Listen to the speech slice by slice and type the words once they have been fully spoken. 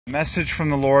Message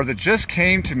from the Lord that just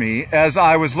came to me as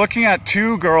I was looking at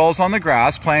two girls on the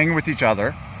grass playing with each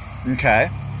other.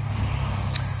 Okay.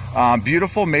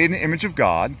 Beautiful, made in the image of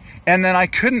God. And then I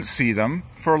couldn't see them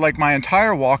for like my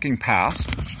entire walking past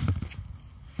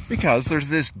because there's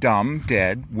this dumb,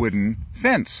 dead wooden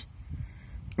fence,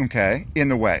 okay, in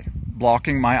the way,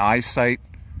 blocking my eyesight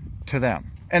to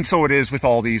them. And so it is with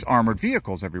all these armored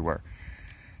vehicles everywhere.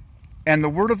 And the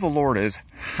word of the Lord is,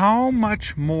 how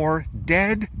much more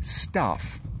dead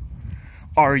stuff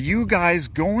are you guys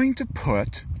going to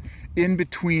put in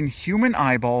between human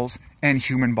eyeballs and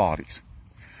human bodies?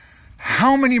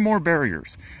 How many more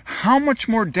barriers? How much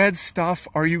more dead stuff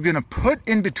are you going to put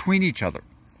in between each other?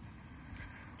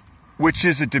 Which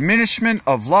is a diminishment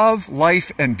of love,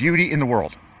 life, and beauty in the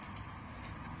world.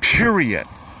 Period.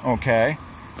 Okay?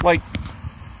 Like,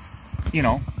 you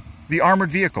know, the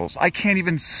armored vehicles. I can't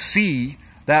even see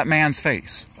that man's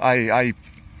face. I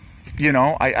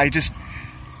just...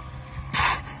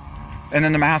 And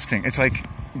then the mask thing. It's like,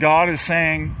 God is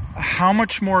saying, how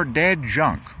much more dead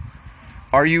junk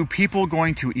are you people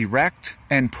going to erect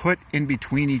and put in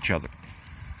between each other?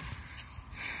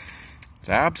 It's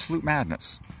absolute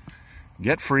madness.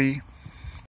 Get free.